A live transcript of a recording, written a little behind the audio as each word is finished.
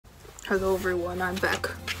Hello everyone, I'm back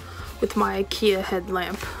with my IKEA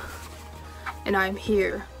headlamp, and I'm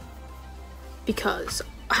here because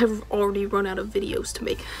I've already run out of videos to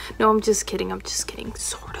make. No, I'm just kidding,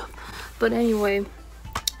 sort of. But anyway,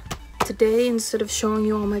 today, instead of showing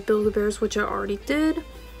you all my Build-A-Bears, which I already did,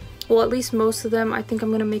 well, at least most of them, I think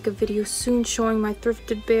I'm gonna make a video soon showing my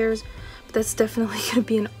thrifted bears, but that's definitely gonna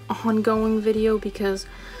be an ongoing video because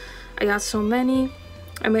I got so many.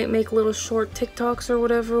 I might make little short TikToks or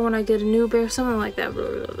whatever when I get a new bear, something like that.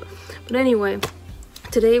 But anyway,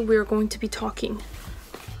 today we're going to be talking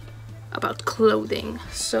about clothing.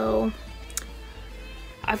 So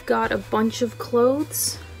I've got a bunch of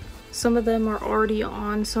clothes. Some of them are already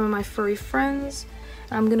on some of my furry friends.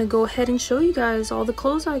 I'm gonna go ahead and show you guys all the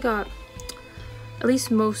clothes I got. At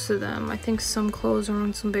least most of them. I think some clothes are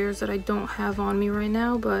on some bears that I don't have on me right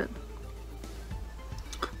now, but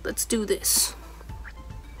let's do this.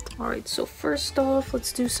 Alright, so first off,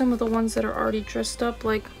 let's do some of the ones that are already dressed up,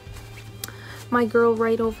 like my girl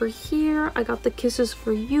right over here. I got the Kisses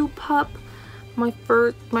for You pup, my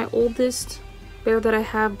oldest bear that I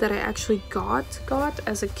have that I actually got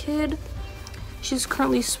as a kid. She's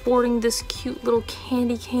currently sporting this cute little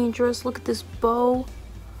candy cane dress. Look at this bow.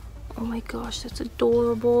 Oh my gosh, that's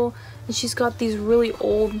adorable. And she's got these really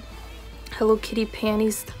old Hello Kitty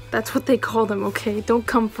panties. That's what they call them, okay? Don't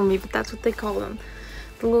come for me, but that's what they call them.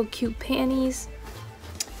 The little cute panties.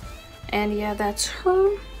 And yeah, that's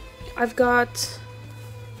her. I've got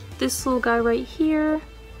this little guy right here.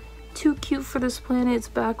 Too cute for this planet. It's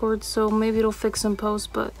backwards, so maybe it'll fix in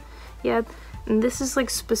post, but yeah. And this is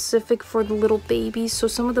like specific for the little babies, so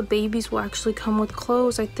some of the babies will actually come with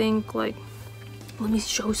clothes, I think. Like, let me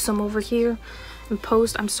show some over here in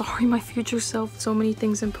post. I'm sorry, my future self, so many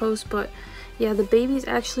things in post, but yeah, the babies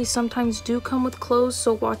actually sometimes do come with clothes,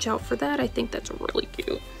 so watch out for that. I think that's really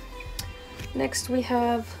cute. Next we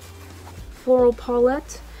have Floral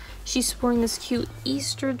Paulette. She's wearing this cute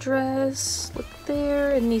Easter dress, look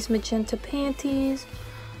there, and these magenta panties.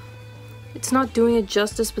 It's not doing it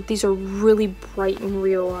justice, but these are really bright in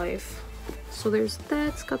real life. So there's that.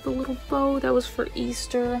 It's got the little bow. That was for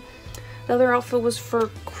Easter. The other outfit was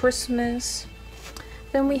for Christmas.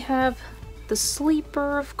 Then we have the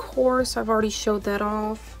sleeper, of course. I've already showed that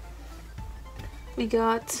off. We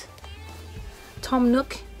got Tom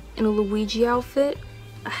Nook in a Luigi outfit,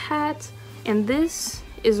 a hat, and this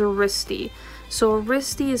is a wristie. So a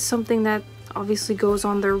wristie is something that obviously goes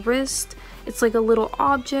on their wrist. It's like a little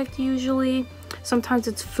object usually. Sometimes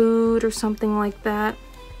it's food or something like that.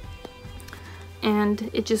 And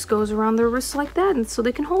it just goes around their wrist like that, and so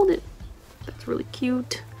they can hold it. That's really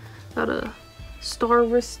cute. Got a star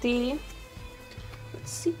wristie.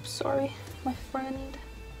 Let's see, sorry, my friend.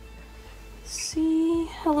 See,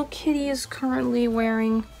 Hello Kitty is currently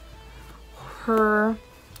wearing her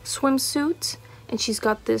swimsuit, and she's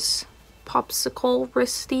got this popsicle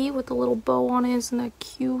wristie with a little bow on it. Isn't that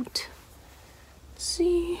cute?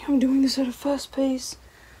 See, I'm doing this at a fast pace.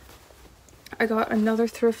 I got another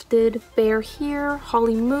thrifted bear here,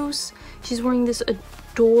 Holly Moose. She's wearing this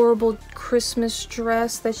adorable Christmas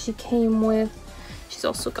dress that she came with. She's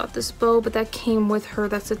also got this bow, but that came with her,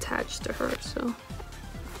 that's attached to her. So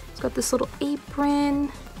it's got this little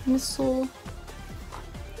apron,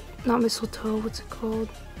 not mistletoe, what's it called?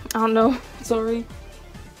 I don't know, sorry.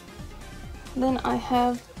 Then I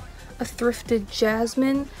have a thrifted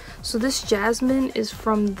Jasmine. So this Jasmine is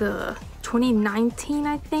from the 2019,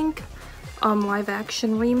 I think, live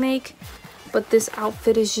action remake. But this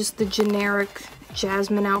outfit is just the generic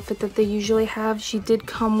Jasmine outfit that they usually have. She did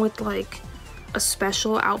come with like a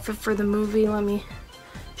special outfit for the movie. Let me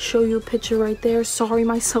show you a picture right there. Sorry,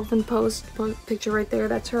 myself in post. Picture right there.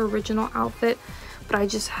 That's her original outfit. But I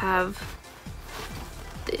just have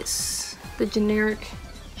this, the generic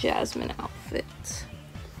Jasmine outfit.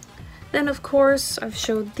 Then of course I've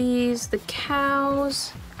showed these, the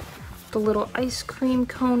cows, the little ice cream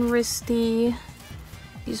cone wristie,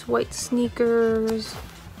 these white sneakers.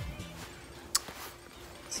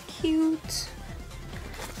 It's cute.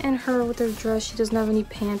 And her with her dress. She doesn't have any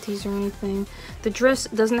panties or anything. The dress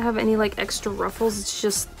doesn't have any like extra ruffles, it's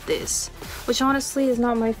just this, which honestly is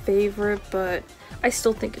not my favorite, but I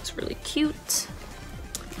still think it's really cute.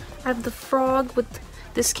 I have the frog with,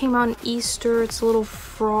 this came out on Easter. It's a little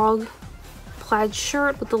frog plaid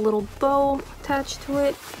shirt with a little bow attached to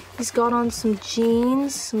it. He's got on some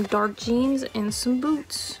jeans, some dark jeans, and some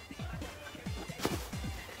boots.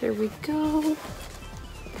 There we go.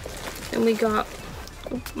 Then we got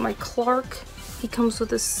my Clark. He comes with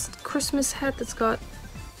this Christmas hat that's got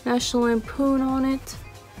National Lampoon on it.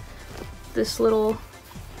 This little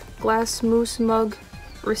glass moose mug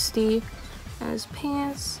wristie and his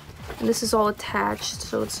pants. And this is all attached,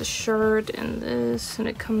 so it's a shirt and this, and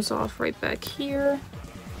it comes off right back here.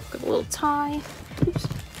 Got a little tie. Oops.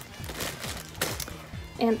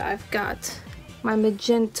 And I've got my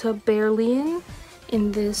magenta Berlin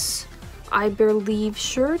in this I Bear Leave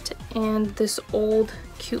shirt and this old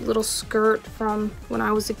cute little skirt from when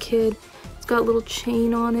I was a kid. It's got a little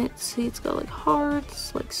chain on it. See, it's got like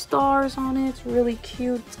hearts, like stars on it. It's really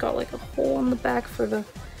cute. It's got like a hole in the back for the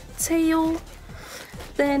tail.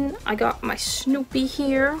 Then I got my Snoopy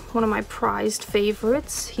here, one of my prized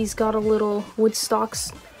favorites. He's got a little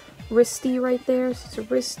Woodstock's wristy right there. It's a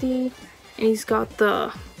wristy. And he's got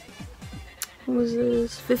the, what was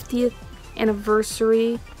this, 50th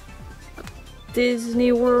anniversary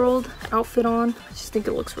Disney World outfit on. I just think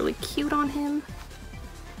it looks really cute on him.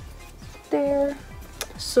 There.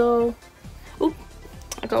 So, oop,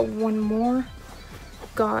 I got one more.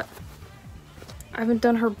 I haven't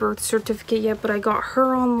done her birth certificate yet, but I got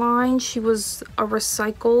her online. She was a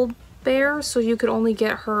recycled bear, so you could only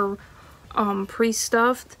get her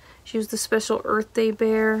pre-stuffed. She was the special Earth Day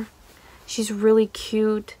bear. She's really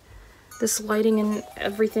cute. This lighting and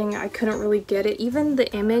everything, I couldn't really get it. Even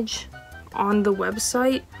the image on the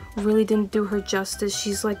website really didn't do her justice.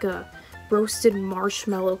 She's like a roasted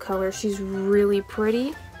marshmallow color. She's really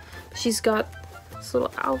pretty. She's got this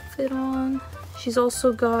little outfit on. She's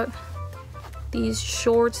also got these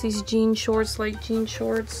shorts, these jean shorts, like jean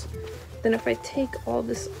shorts. Then if I take all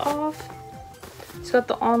this off, it's got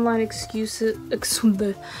the online exclusive babe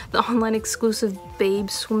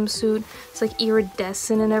swimsuit. It's like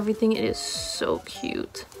iridescent and everything. It is so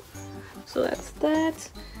cute. So that's that.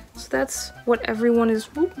 So that's what everyone is.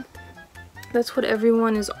 Whoop, that's what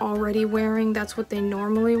everyone is already wearing. That's what they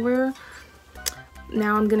normally wear.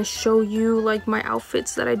 Now I'm gonna show you like my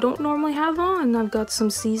outfits that I don't normally have on. I've got some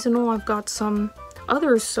seasonal, I've got some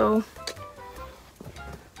others, so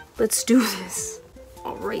let's do this.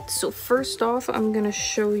 Alright, so first off, I'm gonna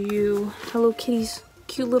show you Hello Kitty's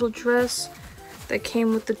cute little dress that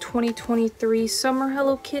came with the 2023 summer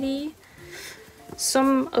Hello Kitty.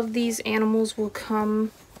 Some of these animals will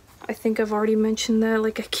come, I think I've already mentioned that,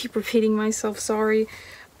 like I keep repeating myself, sorry,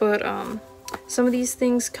 but some of these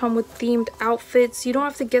things come with themed outfits. You don't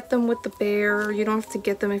have to get them with the bear. You don't have to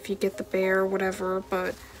get them if you get the bear, whatever.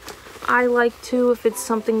 But I like to if it's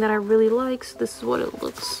something that I really like. So this is what it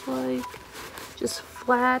looks like. Just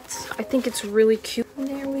flat. I think it's really cute. And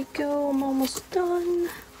there we go. I'm almost done.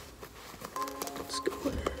 Let's go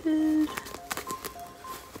ahead.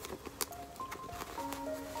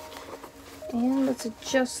 And let's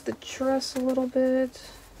adjust the dress a little bit.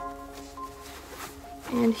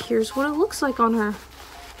 And here's what it looks like on her.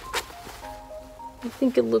 I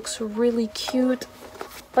think it looks really cute.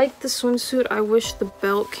 Like the swimsuit, I wish the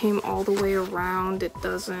belt came all the way around. It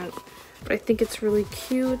doesn't. But I think it's really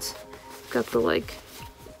cute. Got the like,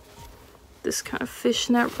 this kind of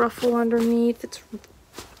fishnet ruffle underneath. It's,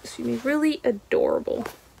 excuse me, really adorable.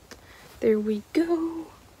 There we go.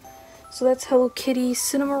 So that's Hello Kitty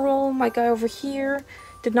Cinema Roll. My guy over here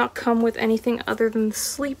did not come with anything other than the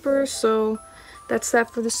sleeper, so that's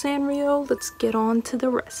that for the Sanrio. Let's get on to the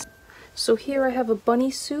rest. So here I have a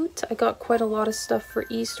bunny suit. I got quite a lot of stuff for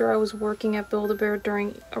Easter. I was working at Build-A-Bear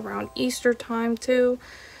around Easter time too.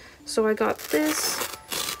 So I got this.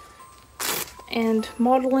 And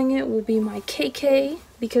modeling it will be my KK,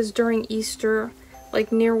 because during Easter,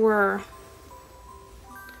 like near where,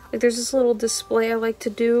 like there's this little display I like to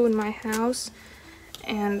do in my house.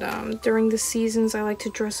 And during the seasons, I like to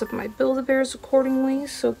dress up my Build-A-Bears accordingly.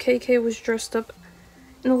 So KK was dressed up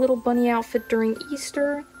in a little bunny outfit during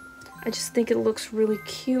Easter. I just think it looks really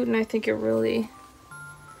cute, and I think it really,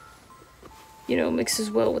 you know, mixes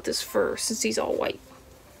well with this fur since he's all white.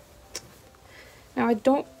 Now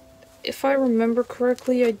if I remember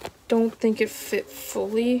correctly, I don't think it fit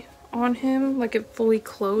fully on him, like it fully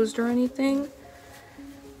closed or anything.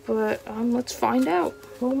 But let's find out.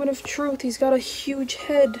 Moment of truth, he's got a huge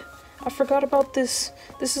head. I forgot about this.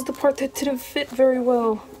 This is the part that didn't fit very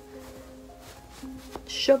well.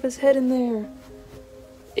 Shove his head in there.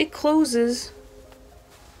 It closes.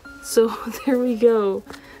 So there we go.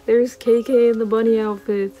 There's KK in the bunny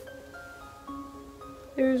outfit.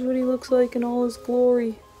 There's what he looks like in all his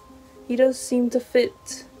glory. He does seem to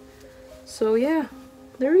fit. So yeah,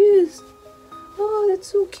 there he is. Oh, that's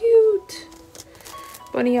so cute.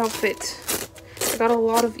 Bunny outfit. I got a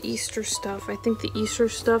lot of Easter stuff. I think the Easter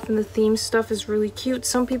stuff and the theme stuff is really cute.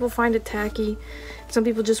 Some people find it tacky. Some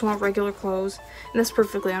people just want regular clothes. And that's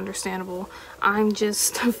perfectly understandable. I'm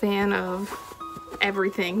just a fan of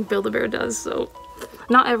everything Build-A-Bear does. So,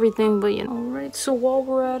 not everything, but you know. Alright, so while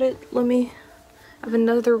we're at it, I have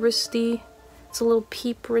another wristy It's a little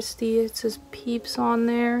peep wristy. It says peeps on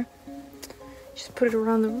there. Just put it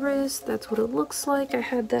around the wrist. That's what it looks like. I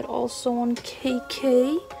had that also on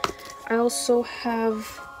KK. I also have,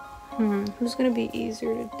 who's gonna be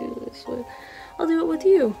easier to do this with? I'll do it with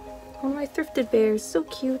you. One of my thrifted bears. So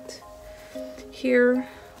cute. Here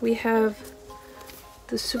we have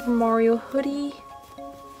the Super Mario hoodie.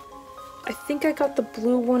 I think I got the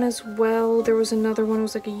blue one as well. There was another one. It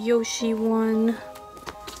was like a Yoshi one.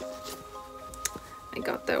 I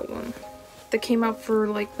got that one. That came out for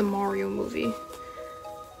like the Mario movie.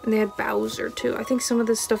 And they had Bowser too. I think some of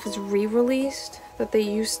this stuff is re-released that they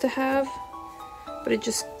used to have. But it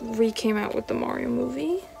just re-came out with the Mario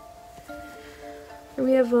movie. Here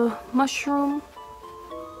we have a mushroom.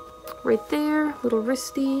 Right there. Little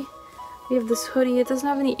wristy. We have this hoodie. It doesn't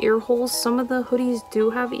have any ear holes. Some of the hoodies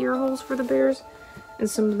do have ear holes for the bears. And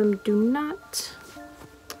some of them do not.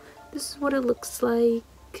 This is what it looks like.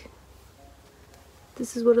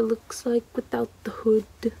 This is what it looks like without the hood.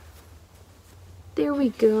 There we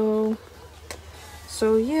go.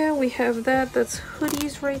 So yeah, we have that. That's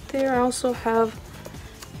hoodies right there. I also have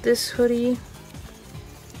this hoodie.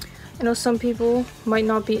 I know some people might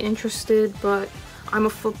not be interested, but I'm a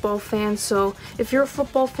football fan, so if you're a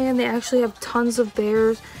football fan, they actually have tons of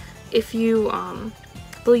bears. If you,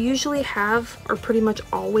 they'll usually have, or pretty much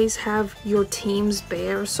always have, your team's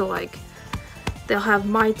bear. So like, they'll have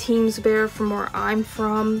my team's bear from where I'm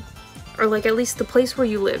from, or like at least the place where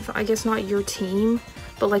you live. I guess not your team,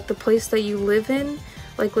 but like the place that you live in.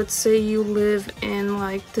 Like let's say you live in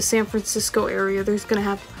like the San Francisco area, there's gonna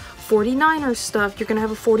have 49ers stuff. You're gonna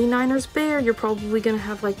have a 49ers bear. You're probably gonna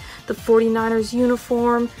have like the 49ers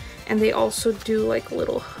uniform, and they also do like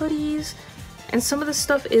little hoodies. And some of the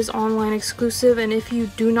stuff is online exclusive, and if you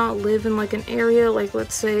do not live in like an area, like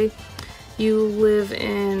let's say you live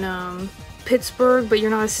in Pittsburgh but you're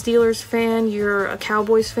not a Steelers fan, you're a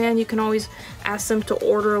Cowboys fan, you can always ask them to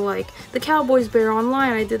order like the Cowboys bear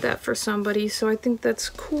online. I did that for somebody, so I think that's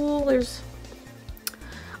cool.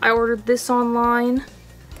 I ordered this online.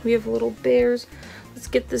 We have little bears. Let's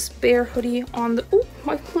get this bear hoodie on the, oh,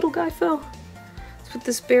 my little guy fell. Let's put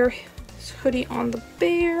this bear hoodie on the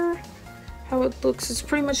bear. How it looks, it's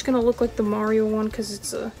pretty much gonna look like the Mario one because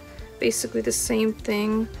it's basically the same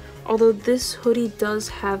thing. Although this hoodie does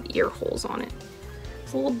have ear holes on it.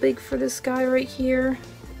 It's a little big for this guy right here,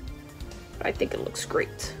 but I think it looks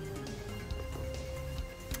great.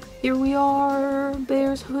 Here we are,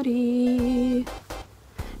 bear's hoodie.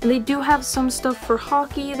 And they do have some stuff for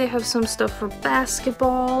hockey, they have some stuff for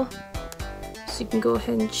basketball. So you can go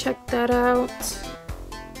ahead and check that out.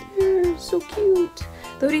 They're so cute.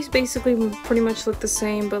 The hoodies basically pretty much look the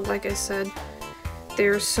same, but like I said,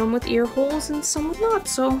 there's some with ear holes and some with not,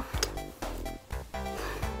 so.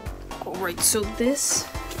 Alright, so this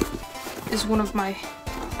is one of my,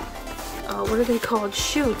 what are they called?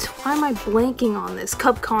 Shoot, why am I blanking on this?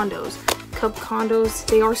 Cub condos. Cub condos,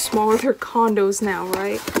 they are smaller, they're condos now,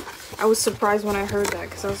 right? I was surprised when I heard that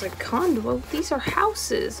because I was like, condo? These are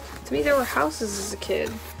houses. To me, they were houses as a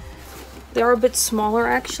kid. They are a bit smaller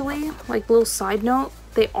actually, like little side note,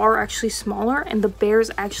 they are actually smaller and the bears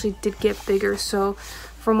actually did get bigger. So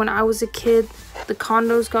from when I was a kid, the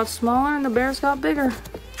condos got smaller and the bears got bigger.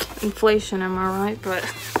 Inflation, am I right? But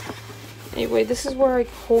anyway, this is where I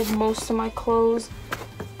hold most of my clothes.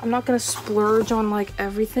 I'm not gonna splurge on like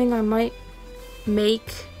everything. I might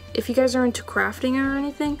make, if you guys are into crafting or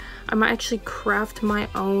anything, I might actually craft my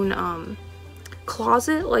own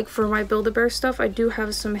closet. Like for my Build-A-Bear stuff, I do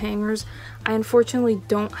have some hangers. I unfortunately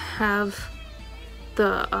don't have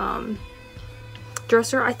the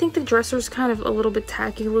dresser. I think the dresser is kind of a little bit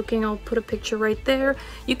tacky looking. I'll put a picture right there.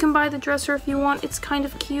 You can buy the dresser if you want. It's kind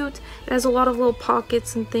of cute. It has a lot of little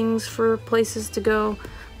pockets and things for places to go,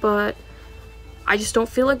 but I just don't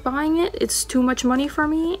feel like buying it. It's too much money for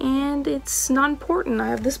me and it's not important. I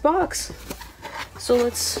have this box. So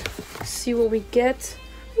let's see what we get.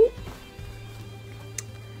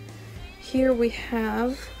 Here we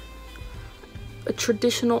have a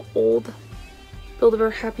traditional old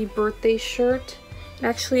Build-A-Bear Happy Birthday shirt. It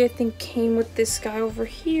actually, I think, came with this guy over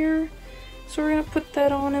here. So we're gonna put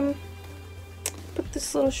that on him. Put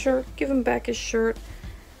this little shirt, give him back his shirt.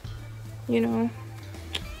 You know.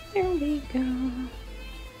 There we go.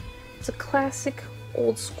 It's a classic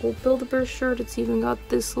old school Build-A-Bear shirt. It's even got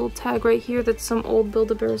this little tag right here that some old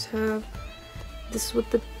Build-A-Bears have. This is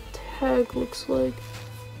what the tag looks like.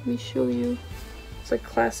 Let me show you. It's like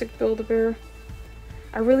classic Build-A-Bear.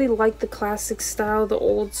 I really like the classic style, the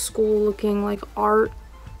old school looking like art.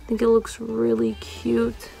 I think it looks really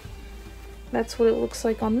cute. That's what it looks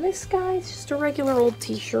like on this guy. It's just a regular old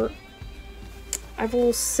t-shirt. I have a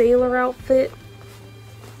little sailor outfit.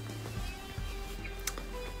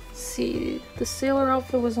 see, the sailor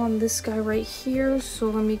outfit was on this guy right here, so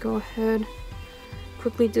let me go ahead,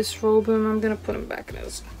 quickly disrobe him. I'm gonna put him back in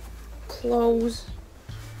his clothes.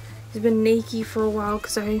 He's been naked for a while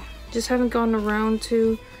because I just haven't gotten around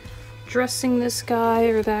to dressing this guy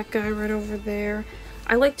or that guy right over there.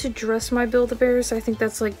 I like to dress my Build-A-Bears. I think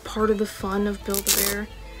that's like part of the fun of Build-A-Bear.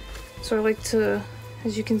 So I like to,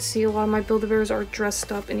 as you can see, a lot of my Build-A-Bears are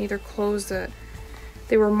dressed up in either clothes that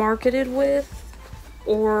they were marketed with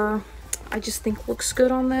or I just think looks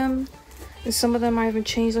good on them. And some of them I haven't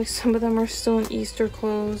changed, like some of them are still in Easter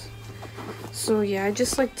clothes. So yeah, I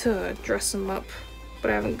just like to dress them up, but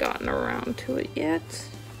I haven't gotten around to it yet.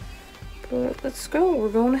 But let's go, we're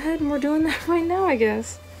going ahead and we're doing that right now, I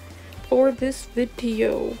guess, for this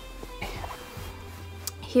video.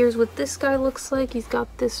 Here's what this guy looks like. He's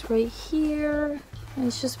got this right here, and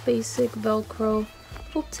it's just basic Velcro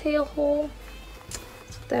little tail hole.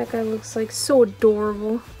 That's what that guy looks like, so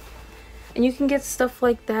adorable. And you can get stuff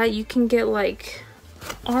like that. You can get like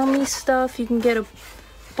army stuff, you can get a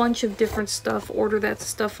bunch of different stuff, order that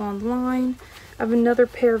stuff online. I have another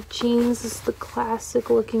pair of jeans. This is the classic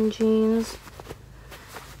looking jeans.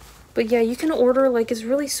 But yeah, you can order, like, it's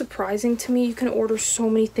really surprising to me. You can order so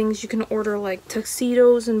many things. You can order like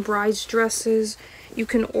tuxedos and brides dresses. You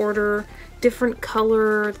can order different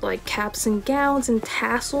colored like caps and gowns and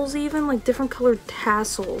tassels, even like different colored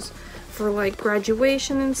tassels for like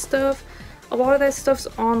graduation and stuff. A lot of that stuff's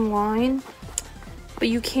online, but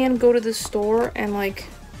you can go to the store and like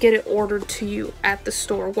get it ordered to you at the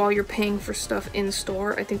store while you're paying for stuff in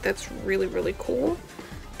store. I think that's really, really cool.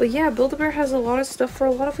 But yeah, Build-A-Bear has a lot of stuff for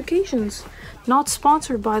a lot of occasions. Not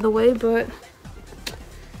sponsored, by the way, but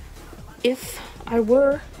if I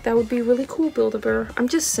were, that would be really cool, Build-A-Bear. I'm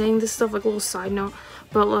just saying this stuff like a little side note,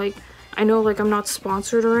 but like, I know like I'm not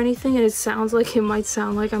sponsored or anything, and it sounds like, it might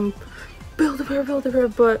sound like I'm Build-A-Bear, Build-A-Bear,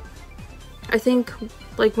 but I think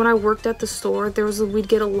like when I worked at the store, we'd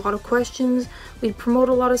get a lot of questions, we'd promote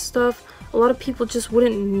a lot of stuff, a lot of people just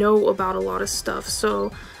wouldn't know about a lot of stuff,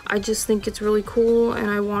 so I just think it's really cool and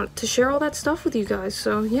I want to share all that stuff with you guys.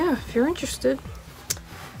 So yeah, if you're interested,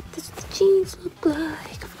 this is what the jeans look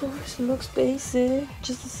like. Of course, it looks basic,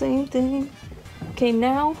 just the same thing. Okay,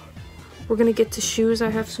 now we're gonna get to shoes. I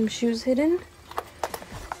have some shoes hidden,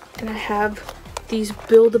 and I have these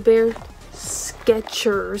Build-A-Bear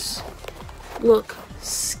Skechers. Look,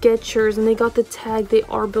 Skechers, and they got the tag. They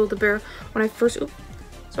are Build-A-Bear. When I first, oops,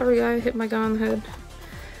 sorry, I hit my guy on the head.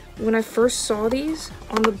 When I first saw these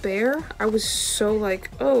on the bear, I was so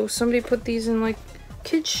like, oh, somebody put these in like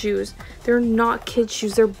kids shoes. They're not kids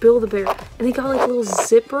shoes, they're Build-A-Bear, and they got like little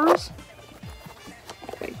zippers.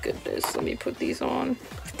 My goodness, let me put these on.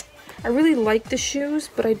 I really like the shoes,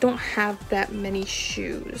 but I don't have that many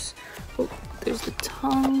shoes. Oh, there's the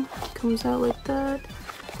tongue, comes out like that.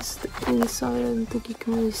 This is the inside. I don't think you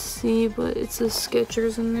can really see, but it says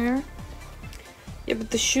Skechers in there. Yeah,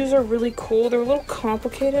 but the shoes are really cool. They're a little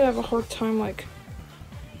complicated. I have a hard time like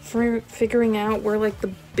figuring out where like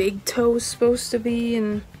the big toe is supposed to be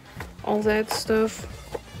and all that stuff.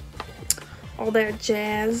 All that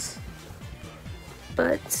jazz.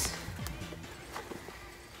 But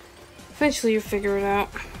eventually you figure it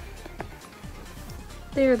out.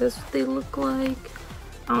 There, that's what they look like.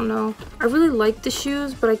 I don't know. I really like the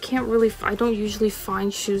shoes, but I don't usually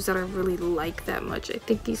find shoes that I really like that much. I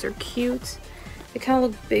think these are cute. They kind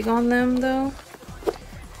of look big on them though.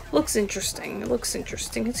 Looks interesting. It looks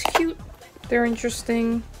interesting. It's cute. They're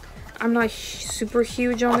interesting. I'm not super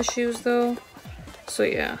huge on the shoes though. So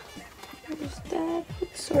yeah. There's that.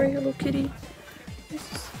 Sorry, Hello Kitty. This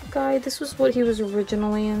is the guy. This was what he was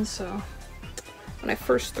originally in, so when I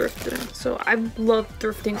first thrifted him. So I love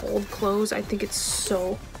thrifting old clothes. I think it's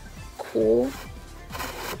so cool.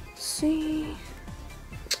 Let's see.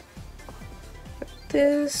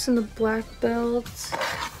 This and the black belt. This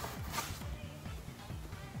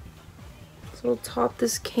little top.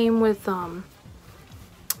 This came with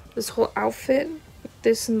this whole outfit.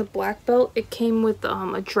 This and the black belt. It came with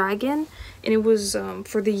a dragon, and it was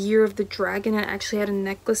for the year of the dragon. It actually had a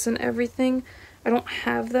necklace and everything. I don't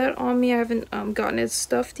have that on me. I haven't gotten it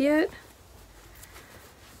stuffed yet,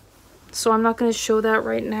 so I'm not going to show that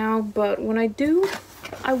right now, but when I do,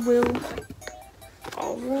 I will.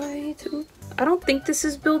 Alright. I don't think this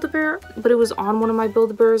is Build-A-Bear, but it was on one of my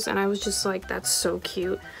Build-A-Bears, and I was just like, that's so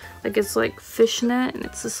cute. Like, it's like fishnet, and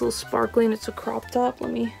it's this little sparkly, and it's a crop top.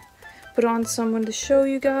 Let me put on someone to show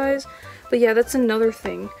you guys. But yeah, that's another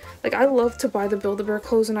thing. Like, I love to buy the Build-A-Bear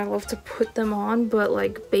clothes, and I love to put them on, but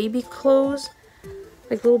like baby clothes,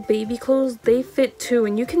 like little baby clothes, they fit too,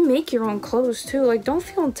 and you can make your own clothes too. Like, don't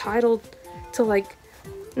feel entitled to like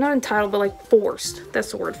not entitled, but like forced,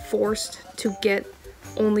 that's the word, forced to get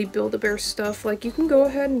only Build-A-Bear stuff. Like, you can go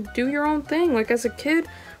ahead and do your own thing. Like, as a kid,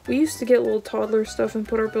 we used to get little toddler stuff and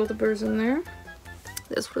put our Build-A-Bears in there.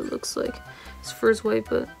 That's what it looks like. It's first way,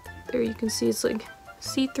 but there you can see it's like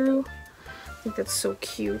see-through. I think that's so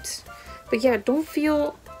cute. But yeah, don't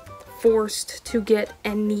feel forced to get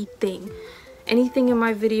anything. Anything in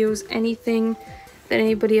my videos, anything that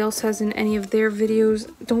anybody else has in any of their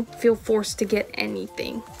videos, don't feel forced to get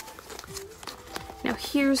anything. Now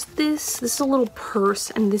here's this. This is a little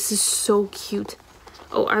purse, and this is so cute.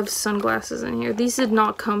 Oh, I have sunglasses in here. These did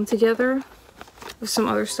not come together with some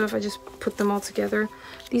other stuff. I just put them all together.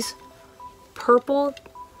 These purple,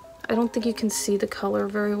 I don't think you can see the color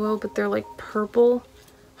very well, but they're like purple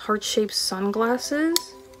heart-shaped sunglasses.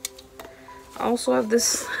 I also have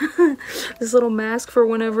this this little mask for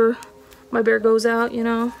whenever my bear goes out, you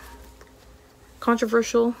know.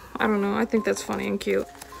 Controversial. I don't know. I think that's funny and cute.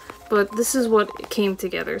 But this is what came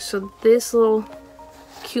together. So this little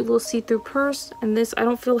cute little see-through purse, and this, I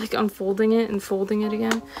don't feel like unfolding it and folding it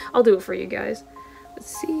again. I'll do it for you guys.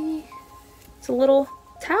 Let's see. It's a little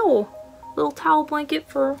towel blanket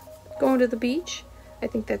for going to the beach. I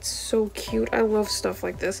think that's so cute. I love stuff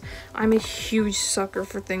like this. I'm a huge sucker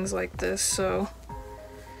for things like this, so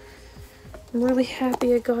I'm really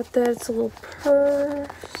happy I got that. It's a little purse.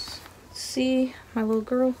 Let's see, my little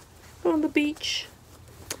girl on the beach.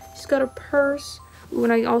 She's got a purse. Ooh,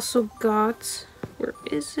 and I also got, where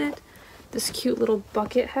is it? This cute little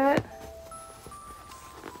bucket hat.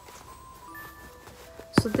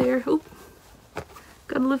 So there, oop.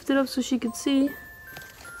 Gotta lift it up so she could see.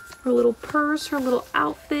 Her little purse, her little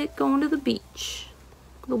outfit, going to the beach.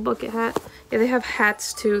 Little bucket hat. Yeah, they have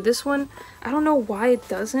hats too. This one, I don't know why it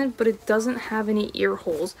doesn't, but it doesn't have any ear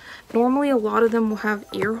holes. Normally a lot of them will have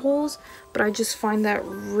ear holes, but I just find that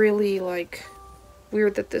really, like,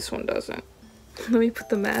 weird that this one doesn't. Let me put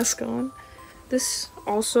the mask on. This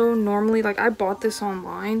also normally, like, I bought this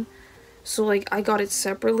online, so like I got it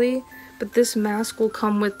separately, but this mask will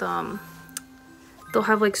come with they'll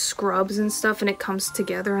have like scrubs and stuff, and it comes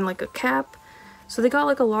together in like a cap. So they got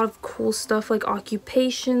like a lot of cool stuff, like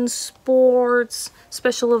occupation, sports,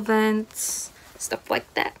 special events, stuff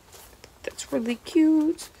like that. That's really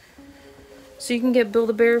cute. So you can get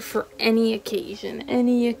Build-A-Bear for any occasion,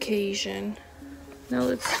 any occasion. Now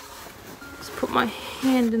let's put my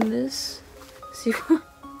hand in this. See?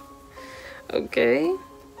 Okay.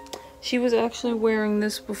 She was actually wearing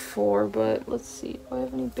this before, but let's see. Do I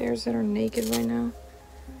have any bears that are naked right now?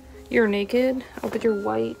 You're naked? Oh, but you're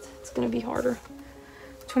white. It's gonna be harder.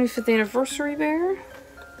 25th anniversary bear.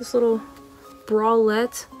 This little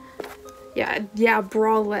bralette. Yeah,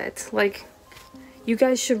 bralette. Like, you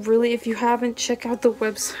guys should really, if you haven't, check out the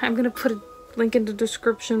website. I'm gonna put a link in the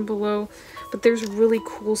description below. But there's really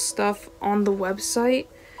cool stuff on the website.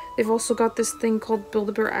 They've also got this thing called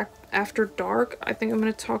Build-A-Bear After Dark. I think I'm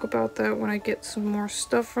going to talk about that when I get some more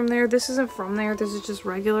stuff from there. This isn't from there. This is just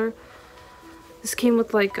regular. This came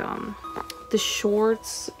with like the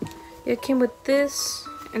shorts. Yeah, it came with this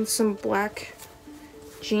and some black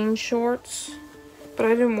jean shorts. But I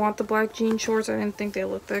didn't want the black jean shorts. I didn't think they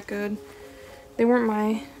looked that good. They weren't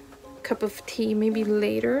my cup of tea. Maybe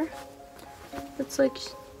later. It's like,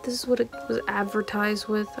 this is what it was advertised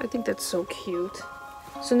with. I think that's so cute.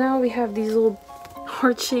 So now we have these little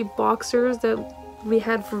heart-shaped boxers that we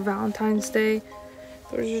had for Valentine's Day.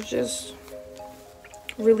 Those are just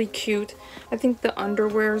really cute. I think the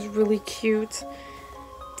underwear is really cute.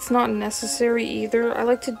 It's not necessary either. I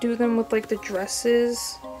like to do them with like the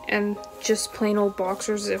dresses and just plain old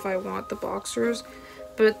boxers if I want the boxers.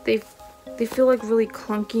 But they feel like really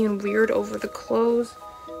clunky and weird over the clothes.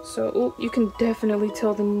 So, ooh, you can definitely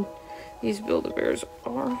tell them these Build-A-Bears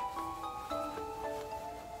are.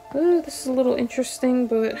 Oh, this is a little interesting,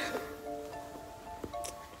 but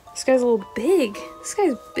this guy's a little big. This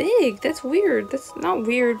guy's big. That's weird. That's not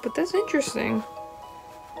weird, but that's interesting.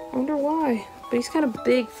 I wonder why. But he's kind of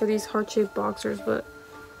big for these heart-shaped boxers, but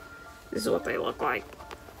this is what they look like.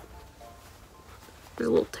 There's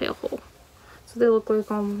a little tail hole. So they look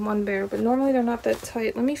like on one bear, but normally they're not that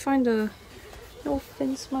tight. Let me find a... No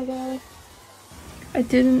offense, my guy. I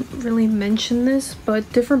didn't really mention this,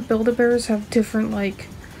 but different Build-A-Bears have different, like,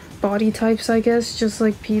 body types, I guess, just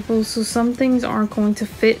like people. So some things aren't going to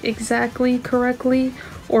fit exactly correctly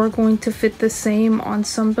or going to fit the same on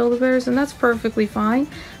some Build-A-Bears, and that's perfectly fine.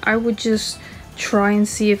 I would just try and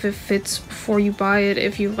see if it fits before you buy it,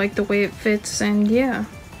 if you like the way it fits, and yeah.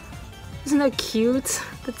 Isn't that cute?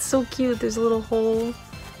 That's so cute. There's a little hole.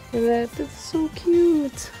 Look at that. That's so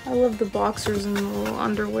cute. I love the boxers and the little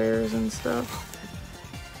underwears and stuff.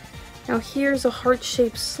 Now here's a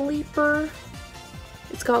heart-shaped sleeper.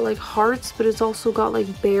 It's got like hearts, but it's also got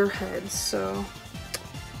like bear heads, so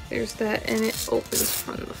there's that, and it opens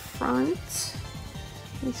from the front.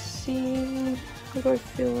 Let's see, what do I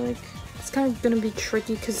feel like? It's kind of gonna be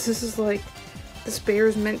tricky because this is like, this bear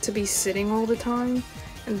is meant to be sitting all the time,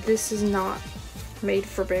 and this is not made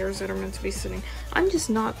for bears that are meant to be sitting. I need to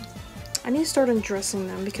start undressing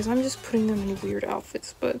them because I'm just putting them in weird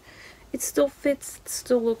outfits, but it still fits, it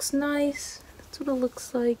still looks nice. That's what it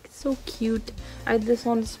looks like. It's so cute. I had this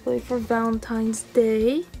on display for Valentine's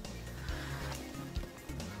Day.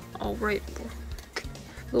 Alright,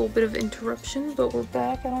 a little bit of interruption, but we're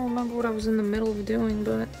back. I don't remember what I was in the middle of doing,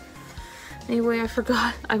 but anyway,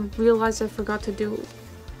 I realized I forgot to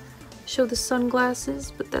show the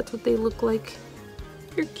sunglasses, but that's what they look like.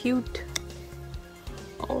 They're cute.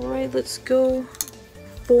 Alright, let's go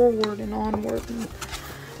forward and onward and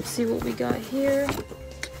see what we got here.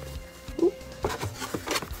 Oop.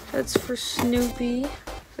 That's for Snoopy.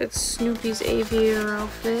 That's Snoopy's aviator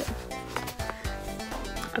outfit.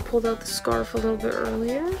 I pulled out the scarf a little bit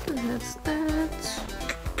earlier, and that's that.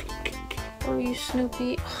 Or you,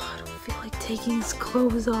 Snoopy? Oh, I don't feel like taking his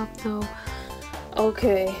clothes off though.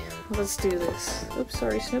 Okay, let's do this. Oops,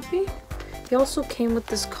 sorry, Snoopy. He also came with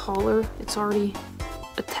this collar. It's already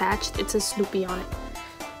attached. It says Snoopy on it.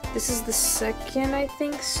 This is the second, I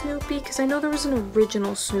think, Snoopy, because I know there was an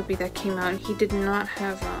original Snoopy that came out, and he did not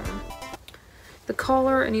have the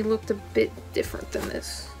collar, and he looked a bit different than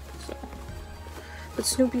this. So. But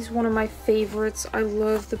Snoopy's one of my favorites. I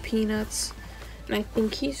love the Peanuts, and I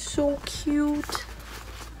think he's so cute.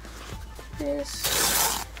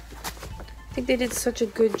 This. I think they did such a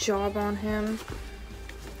good job on him.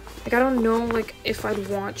 Like, I don't know, like, if I'd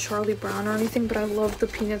want Charlie Brown or anything, but I love the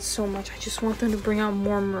Peanuts so much. I just want them to bring out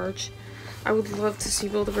more merch. I would love to see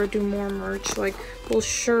Build-A-Bear do more merch, like little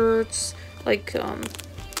shirts, like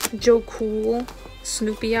Joe Cool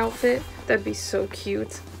Snoopy outfit. That'd be so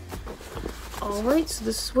cute. Alright, so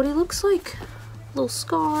this is what he looks like. Little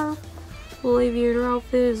scarf, little aviator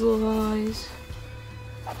outfit, his little eyes.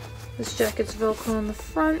 This jacket's Velcro on the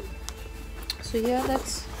front. So yeah,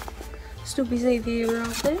 that's Snoopy's aviator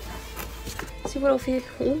outfit. Let's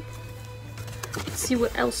see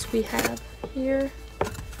what else we have here.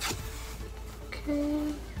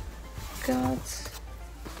 Okay, got.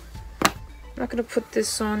 I'm not gonna put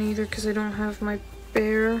this on either because I don't have my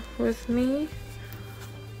bear with me.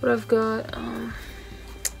 But I've got a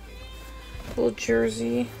little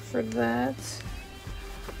jersey for that.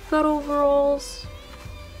 Got overalls.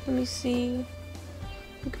 Let me see.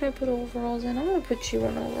 Who can I put overalls in? I'm gonna put you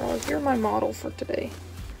in overalls. You're my model for today.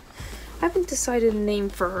 I haven't decided a name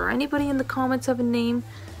for her. Anybody in the comments have a name?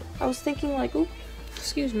 I was thinking like, oh,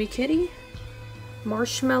 excuse me, kitty.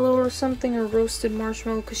 Marshmallow or something, or roasted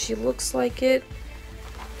marshmallow, because she looks like it.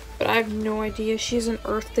 But I have no idea. She's an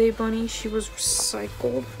Earth Day bunny. She was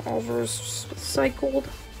recycled. All of her is recycled.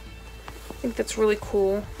 I think that's really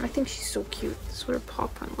cool. I think she's so cute. This is what her paw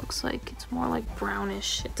print looks like. It's more like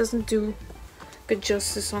brownish. It doesn't do good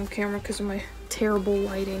justice on camera because of my terrible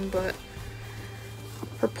lighting, but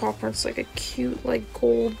her paw print's like a cute, like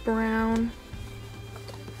gold brown.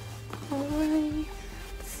 Alright,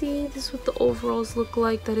 see, this is what the overalls look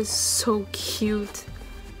like. That is so cute.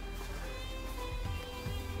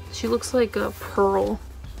 She looks like a Pearl.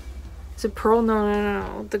 Is it Pearl?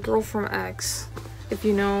 No. The girl from X. If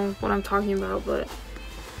you know what I'm talking about, but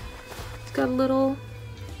it's got a little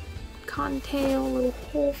cottontail, a little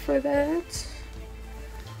hole for that.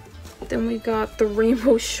 Then we got the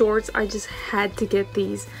rainbow shorts. I just had to get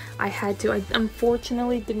these. I had to. I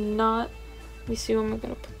unfortunately did not. Let me see where I'm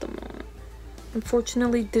gonna put them on.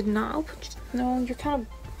 Unfortunately did not. No, you're kind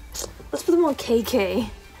of. Let's put them on KK.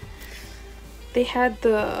 They had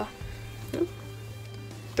the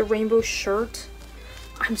rainbow shirt.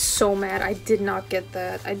 I'm so mad. I did not get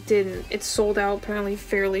that. I didn't. It sold out apparently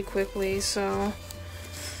fairly quickly, so.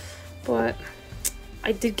 But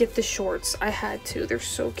I did get the shorts. I had to. They're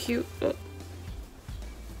so cute. Oh.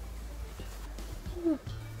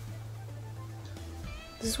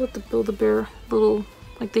 This is what the Build-A-Bear little,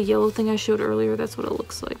 like the yellow thing I showed earlier, that's what it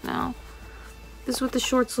looks like now. This is what the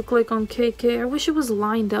shorts look like on KK. I wish it was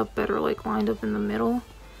lined up better, like lined up in the middle.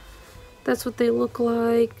 That's what they look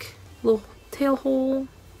like. Little tail hole.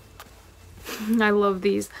 I love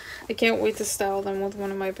these. I can't wait to style them with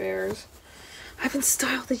one of my bears. I haven't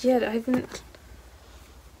styled it yet. I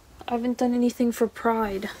haven't done anything for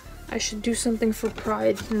Pride. I should do something for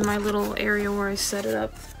Pride in my little area where I set it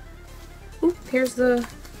up. Oop, here's the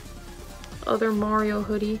other Mario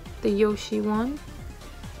hoodie, the Yoshi one.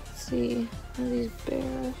 Let's see, what are these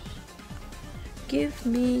bears? give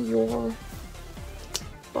me your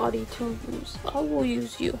body to use. I will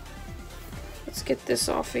use you. Let's get this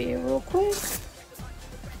off of you real quick.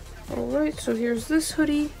 Alright, so here's this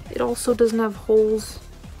hoodie. It also doesn't have holes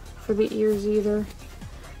for the ears either.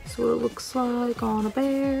 That's what it looks like on a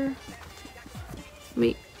bear.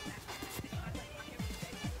 There's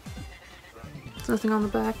nothing on the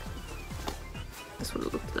back. That's what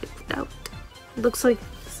it looks like without. It looks like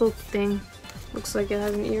this little thing. Looks like it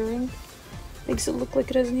has an earring. Makes it look like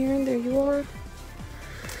it has an earring. There you are.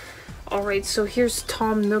 Alright, so here's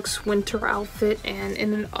Tom Nook's winter outfit, and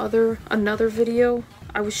in another video,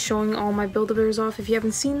 I was showing all my Build-A-Bears off. If you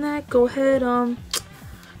haven't seen that, go ahead,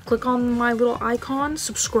 click on my little icon,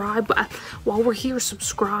 subscribe. While we're here,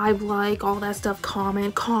 subscribe, like, all that stuff,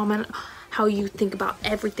 comment how you think about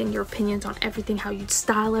everything, your opinions on everything, how you'd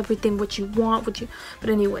style everything, what you want, but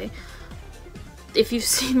anyway, if you've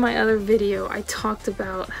seen my other video, I talked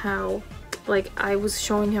about how, like, I was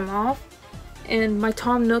showing him off, and my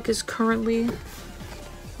Tom Nook is currently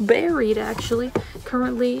buried,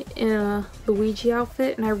 currently in a Luigi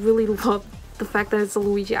outfit, and I really love the fact that it's a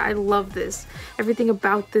Luigi. I love this. Everything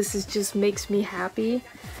about this just makes me happy.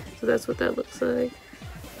 So that's what that looks like.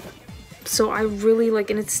 So I really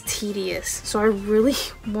like, and it's tedious, so I really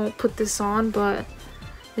won't put this on, but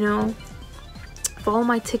you know, follow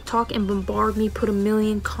my TikTok and bombard me, put a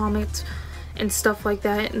million comments and stuff like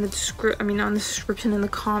that in the on the description in the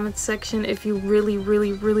comments section if you really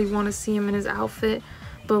want to see him in his outfit.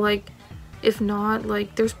 But like, if not,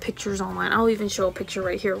 like, there's pictures online. I'll even show a picture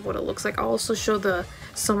right here of what it looks like. I'll also show the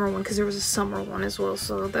summer one because there was a summer one as well,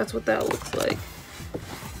 so that's what that looks like.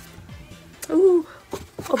 Ooh,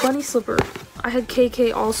 a bunny slipper. I had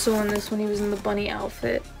KK also in this when he was in the bunny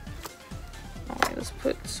outfit. Alright, let's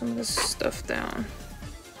put some of this stuff down.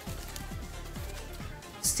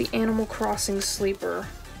 It's the Animal Crossing sleeper.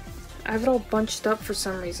 I have it all bunched up for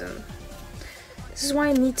some reason. This is why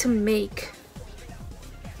I need to make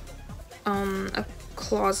a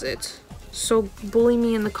closet. So bully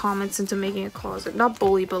me in the comments into making a closet. Not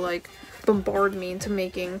bully, but like bombard me into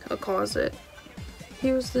making a closet.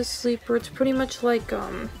 Here's this sleeper. It's pretty much like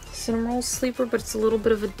Cinnamoroll's sleeper, but it's a little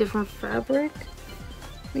bit of a different fabric.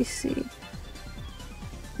 Let me see.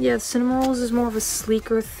 Yeah, Cinnamoroll's is more of a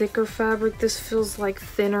sleeker, thicker fabric. This feels like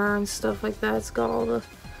thinner and stuff like that. It's got all the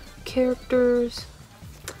characters.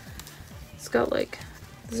 It's got like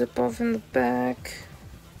zip off in the back.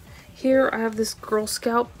 Here I have this Girl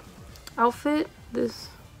Scout outfit. This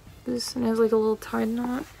and it has like a little tie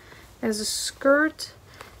knot. It has a skirt,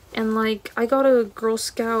 and like I got a Girl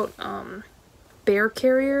Scout bear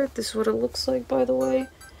carrier. This is what it looks like, by the way.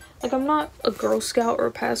 Like, I'm not a Girl Scout or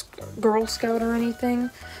a past Girl Scout or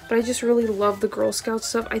anything, but I just really love the Girl Scout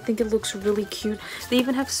stuff. I think it looks really cute. They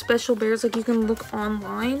even have special bears. Like, you can look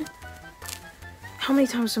online. How many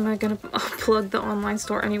times am I gonna plug the online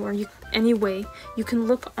store anywhere? Anyway, you can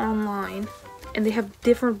look online, and they have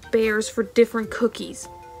different bears for different cookies.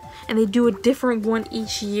 And they do a different one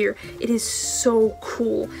each year. It is so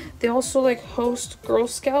cool. They also, like, host Girl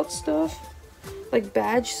Scout stuff. Like,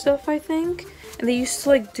 badge stuff, I think. And they used to,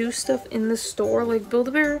 like, do stuff in the store. Like,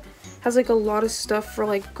 Build-A-Bear has, like, a lot of stuff for,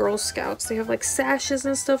 like, Girl Scouts. They have, like, sashes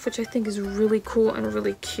and stuff, which I think is really cool and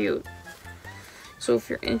really cute. So if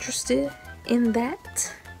you're interested in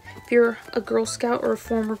that, if you're a Girl Scout or a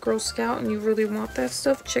former Girl Scout and you really want that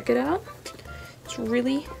stuff, check it out. It's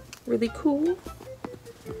really cool.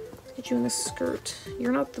 Let's get you in this skirt.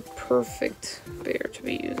 You're not the perfect bear to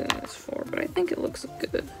be using this for, but I think it looks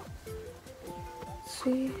good. Let's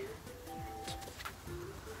see.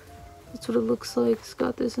 That's what it looks like. It's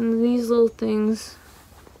got this and these little things,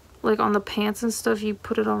 like on the pants and stuff. You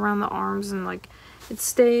put it around the arms and like it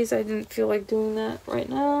stays. I didn't feel like doing that right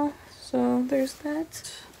now, so there's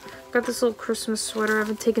that. Got this little Christmas sweater I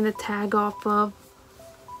haven't taken the tag off of.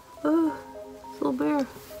 Oh, little bear.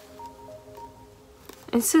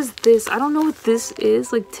 And it says this. I don't know what this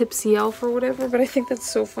is, like Tipsy Elf or whatever, but I think that's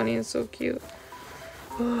so funny and so cute.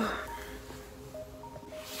 Oh.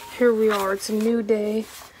 Here we are. It's a new day.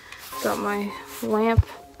 Got my lamp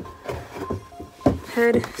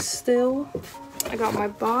head still. I got my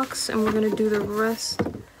box, and we're gonna do the rest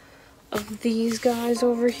of these guys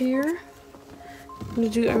over here. I'm gonna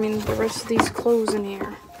do, the rest of these clothes in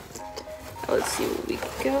here. Now let's see what we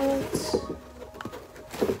got.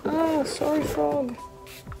 Ah, sorry, frog.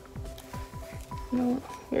 No,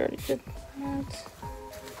 we already did that.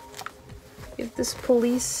 We have this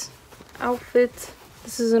police outfit.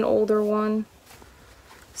 This is an older one.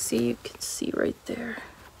 See, you can see right there.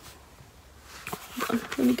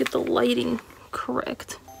 Let me get the lighting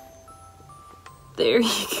correct. There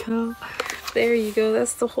you go. There you go.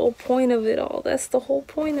 That's the whole point of it all. That's the whole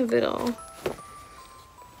point of it all.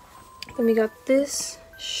 Then we got this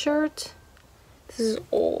shirt. This is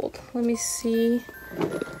old. Let me see.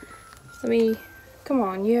 Come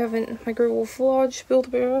on, you haven't, my Great Wolf Lodge,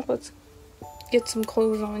 Build-A-Bear. Let's get some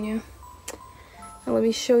clothes on you. Now let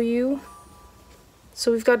me show you.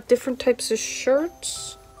 So we've got different types of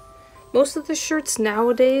shirts. Most of the shirts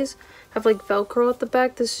nowadays have like Velcro at the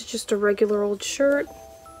back. This is just a regular old shirt.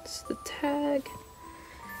 This is the tag.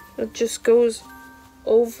 It just goes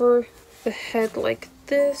over the head like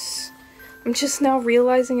this. I'm just now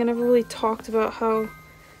realizing I never really talked about how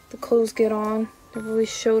the clothes get on. Never really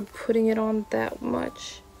showed putting it on that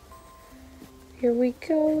much. Here we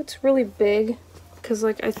go. It's really big because,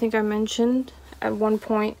 like, I think I mentioned at one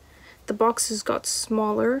point the boxes got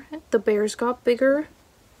smaller, the bears got bigger.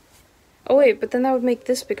 Oh wait, but then that would make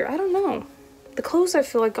this bigger. I don't know. The clothes I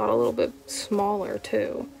feel like got a little bit smaller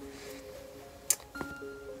too.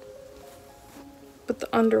 But the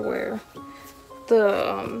underwear,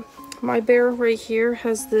 my bear right here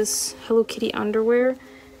has this Hello Kitty underwear.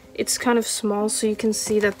 It's kind of small, so you can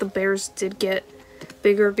see that the bears did get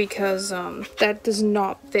bigger because that does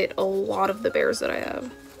not fit a lot of the bears that I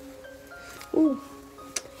have. Ooh,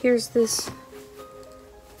 here's this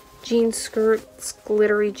jean skirt. It's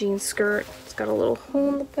glittery jean skirt. It's got a little hole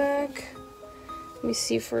in the back. Let me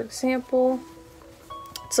see, for example.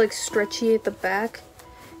 It's like stretchy at the back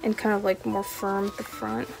and kind of like more firm at the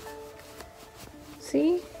front.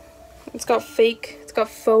 See? It's got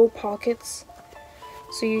faux pockets.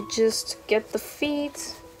 So you just get the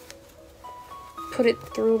feet, put it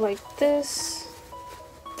through like this,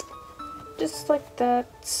 just like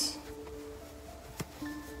that.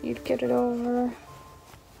 You'd get it over.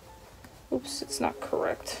 Oops, it's not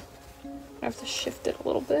correct. I have to shift it a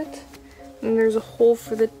little bit. And there's a hole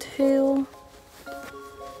for the tail.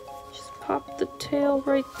 Just pop the tail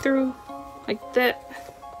right through like that.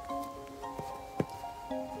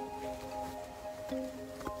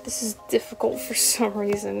 This is difficult for some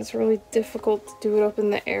reason. It's really difficult to do it up in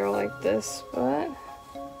the air like this, but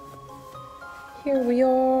here we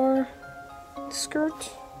are. Skirt.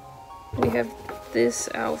 We have this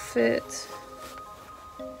outfit.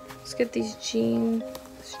 Let's get this jean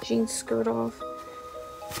skirt off.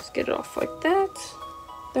 Let's get it off like that.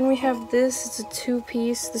 Then we have this. It's a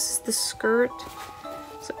two-piece. This is the skirt.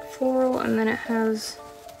 It's like floral, and then it has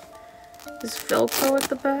this Velcro at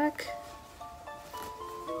the back.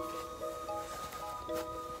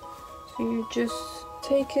 So you just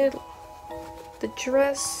take it,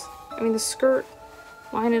 the skirt,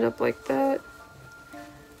 line it up like that.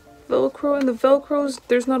 Velcro, and the Velcros,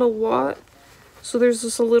 there's not a lot, so there's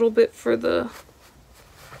just a little bit for the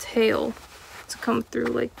tail to come through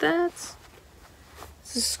like that.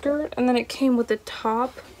 It's a skirt, and then it came with a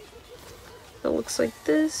top that looks like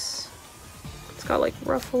this. It's got like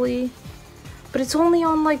ruffly, but it's only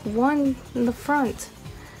on like one in the front.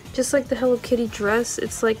 Just like the Hello Kitty dress,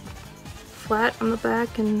 it's like flat on the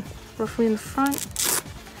back and ruffly in the front.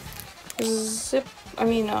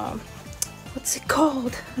 What's it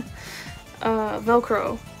called?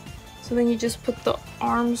 Velcro. So then you just put the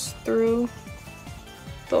arms through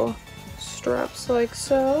the straps like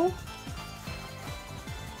so.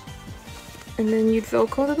 And then you'd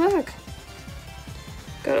Velcro the back.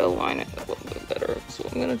 Gotta align it a little bit better. So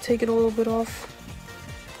I'm gonna take it a little bit off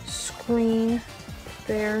screen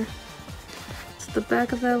there. That's what the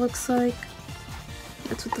back of that looks like.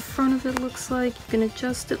 That's what the front of it looks like. You can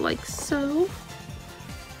adjust it like so.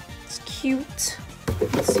 It's cute.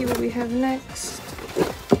 Let's see what we have next.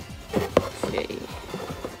 Okay.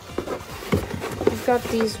 We've got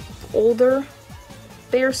these older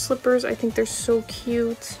bear slippers. I think they're so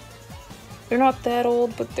cute. They're not that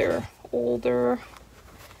old, but they're older.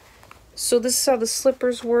 So this is how the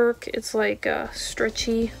slippers work. It's like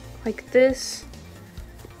stretchy like this.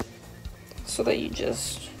 So that you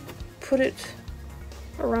just put it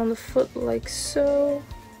around the foot like so.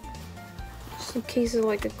 Just in case of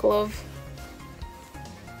like a glove.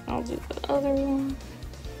 I'll do the other one.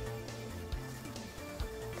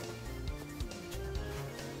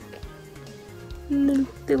 And then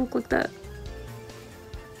they look like that.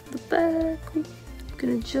 The back, you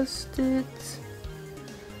can adjust it.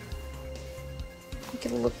 Make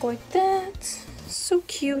it look like that. So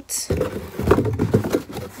cute.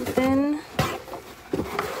 Then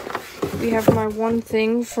we have my one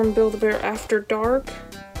thing from Build-A-Bear After Dark.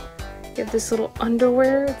 You have this little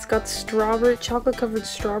underwear. It's got chocolate covered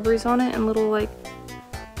strawberries on it and little like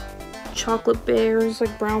chocolate bears,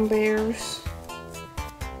 like brown bears.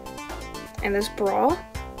 And this bra.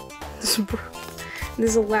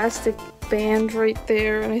 This elastic band right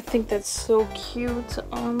there, and I think that's so cute.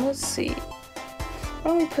 Let's see. Why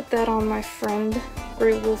don't we put that on my friend,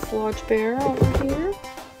 Great Wolf Lodge Bear, over here.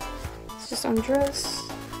 Let's just undress.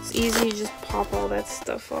 It's easy, you just pop all that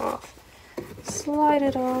stuff off. Slide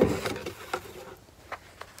it off.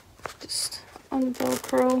 Just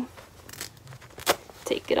un-Velcro.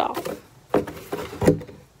 Take it off.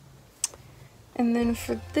 And then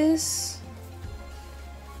for this,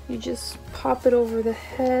 you just pop it over the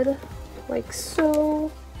head like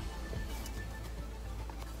so.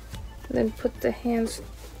 And then put the hands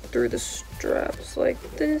through the straps like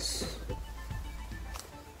this.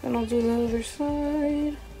 And I'll do the other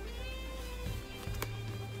side.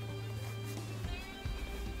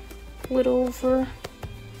 Pull it over.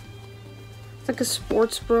 It's like a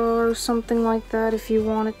sports bra or something like that if you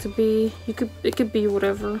want it to be. It could be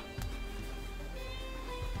whatever.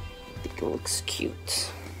 I think it looks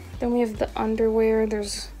cute. Then we have the underwear.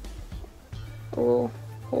 There's a little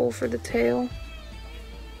hole for the tail.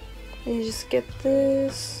 And you just get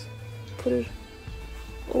this, put it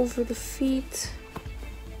over the feet,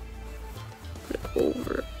 put it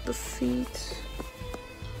over the feet,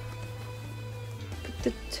 put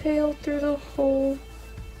the tail through the hole,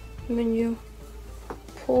 and then you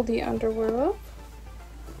pull the underwear up,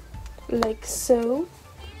 like so.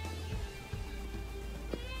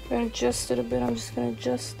 I'm gonna adjust it a bit, I'm just gonna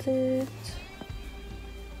adjust it.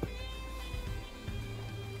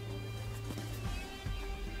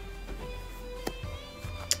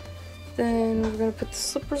 Then we're gonna put the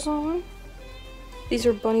slippers on. These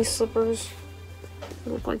are bunny slippers.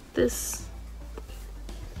 They look like this.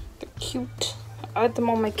 They're cute. I had them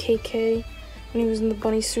on my KK when he was in the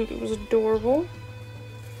bunny suit. It was adorable.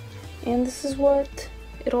 And this is what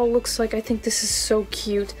it all looks like. I think this is so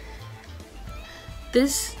cute.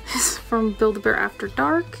 This is from Build-A-Bear After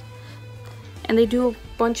Dark. And they do a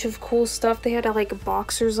bunch of cool stuff. They had like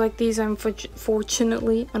boxers like these.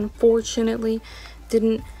 Unfortunately,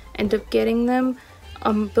 didn't end up getting them.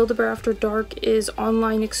 Build-A-Bear After Dark is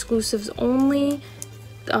online exclusives only.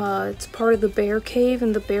 It's part of the Bear Cave,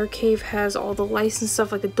 and the Bear Cave has all the licensed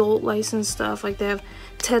stuff, like adult licensed stuff. Like they have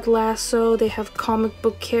Ted Lasso, they have comic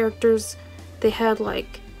book characters, they had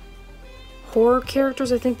like horror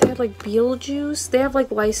characters. I think they had like Beetlejuice. They have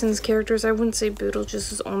like licensed characters. I wouldn't say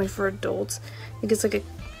Beetlejuice is only for adults. I think it's like a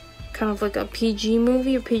kind of like a PG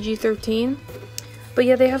movie, or PG-13. But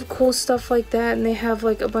yeah, they have cool stuff like that, and they have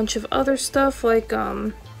like a bunch of other stuff like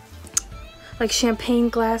champagne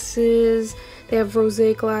glasses. They have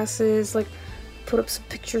rosé glasses. Like, put up some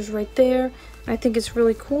pictures right there. I think it's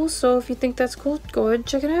really cool, so if you think that's cool, go ahead and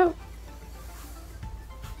check it out.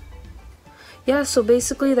 Yeah, so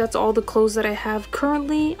basically that's all the clothes that I have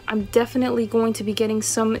currently. I'm definitely going to be getting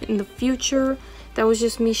some in the future. That was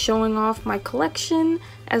just me showing off my collection,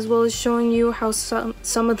 as well as showing you how some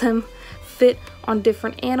of them fit on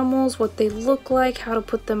different animals, what they look like, how to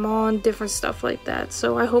put them on, different stuff like that.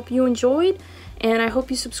 So I hope you enjoyed, and I hope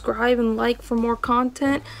you subscribe and like for more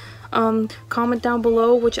content. Comment down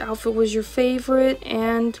below which outfit was your favorite,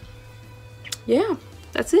 and yeah,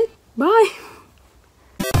 that's it. Bye!